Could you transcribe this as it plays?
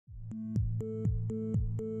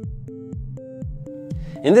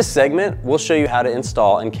In this segment, we'll show you how to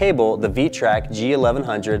install and cable the VTrak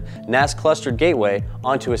G1100 NAS clustered gateway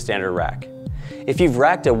onto a standard rack. If you've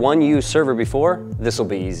racked a 1U server before, this will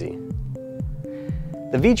be easy.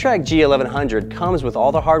 The VTrak G1100 comes with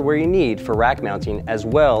all the hardware you need for rack mounting, as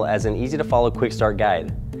well as an easy-to-follow quick start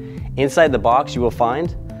guide. Inside the box you will find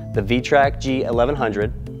the VTrak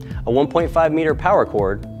G1100, a 1.5 meter power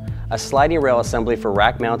cord, a sliding rail assembly for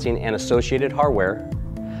rack mounting and associated hardware,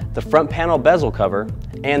 the front panel bezel cover,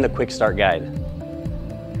 and the quick start guide.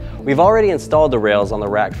 We've already installed the rails on the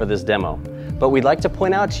rack for this demo, but we'd like to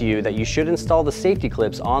point out to you that you should install the safety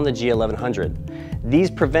clips on the G1100.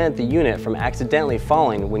 These prevent the unit from accidentally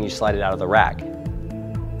falling when you slide it out of the rack.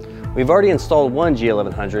 We've already installed one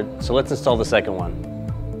G1100, so let's install the second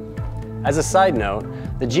one. As a side note,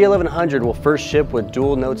 the G1100 will first ship with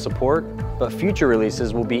dual node support, but future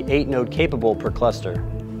releases will be 8 node capable per cluster.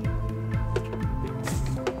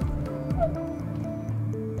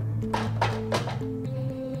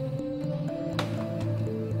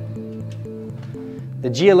 The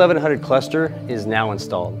G1100 cluster is now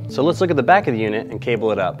installed, so let's look at the back of the unit and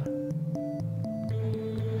cable it up.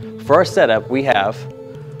 For our setup, we have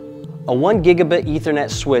a 1 gigabit Ethernet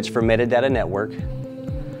switch for metadata network,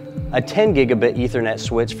 a 10 gigabit Ethernet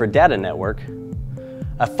switch for data network,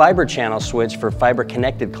 a fiber channel switch for fiber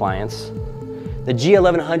connected clients, the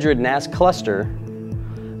G1100 NAS cluster,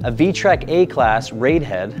 a VTrak A-class RAID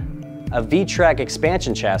head, a VTrak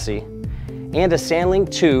expansion chassis, and a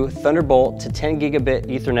SandLink 2 Thunderbolt to 10 gigabit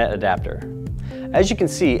Ethernet adapter. As you can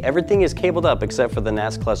see, everything is cabled up except for the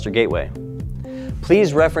NAS cluster gateway.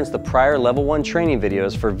 Please reference the prior Level 1 training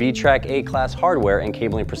videos for VTrak A-class hardware and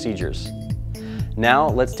cabling procedures. Now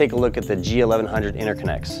let's take a look at the G1100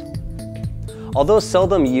 interconnects. Although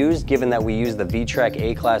seldom used given that we use the VTrak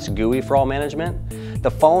A-class GUI for all management,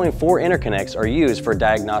 the following 4 interconnects are used for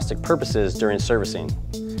diagnostic purposes during servicing: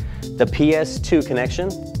 the PS2 connection,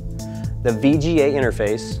 the VGA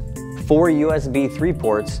interface, 4 USB 3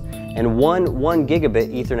 ports, and one 1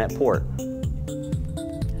 gigabit Ethernet port.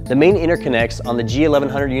 The main interconnects on the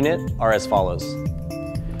G1100 unit are as follows: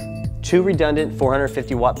 2 redundant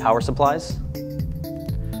 450 watt power supplies,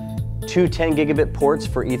 2 10 gigabit ports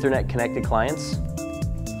for Ethernet connected clients,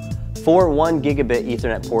 4 1 gigabit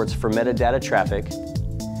Ethernet ports for metadata traffic,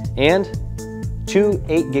 and 2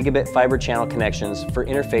 8 gigabit fiber channel connections for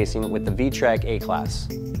interfacing with the VTrak A-class.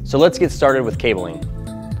 So let's get started with cabling.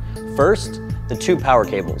 First, the 2 power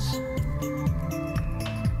cables.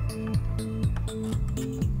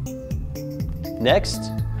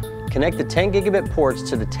 Next, connect the 10 gigabit ports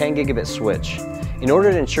to the 10 gigabit switch. In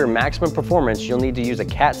order to ensure maximum performance, you'll need to use a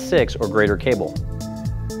Cat 6 or greater cable.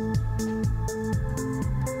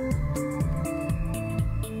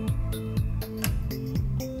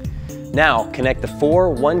 Now, connect the 4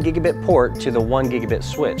 1 gigabit port to the 1 gigabit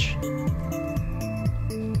switch.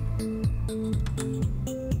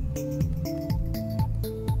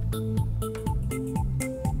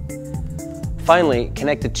 Finally,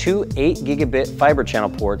 connect the 2 8 gigabit fiber channel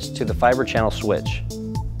ports to the fiber channel switch.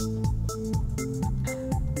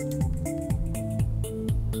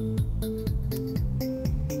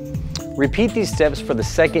 Repeat these steps for the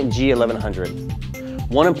second G1100.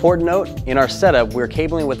 One important note, in our setup, we're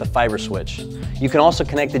cabling with a fiber switch. You can also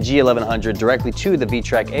connect the G1100 directly to the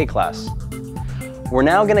VTrak A-class. We're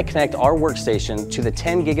now going to connect our workstation to the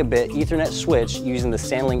 10 gigabit Ethernet switch using the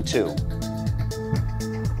SandLink 2.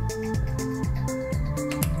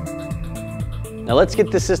 Now let's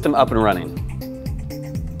get this system up and running.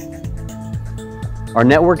 Our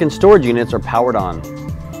network and storage units are powered on.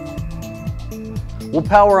 We'll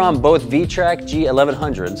power on both VTrak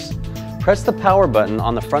G1100s. Press the power button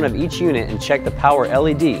on the front of each unit and check the power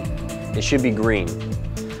LED. It should be green.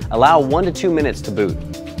 Allow 1 to 2 minutes to boot.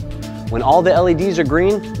 When all the LEDs are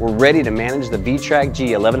green, we're ready to manage the VTrak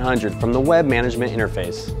G1100 from the web management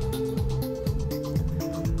interface.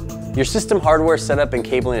 Your system hardware setup and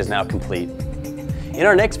cabling is now complete. In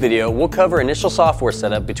our next video, we'll cover initial software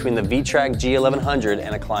setup between the VTrak G1100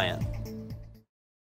 and a client.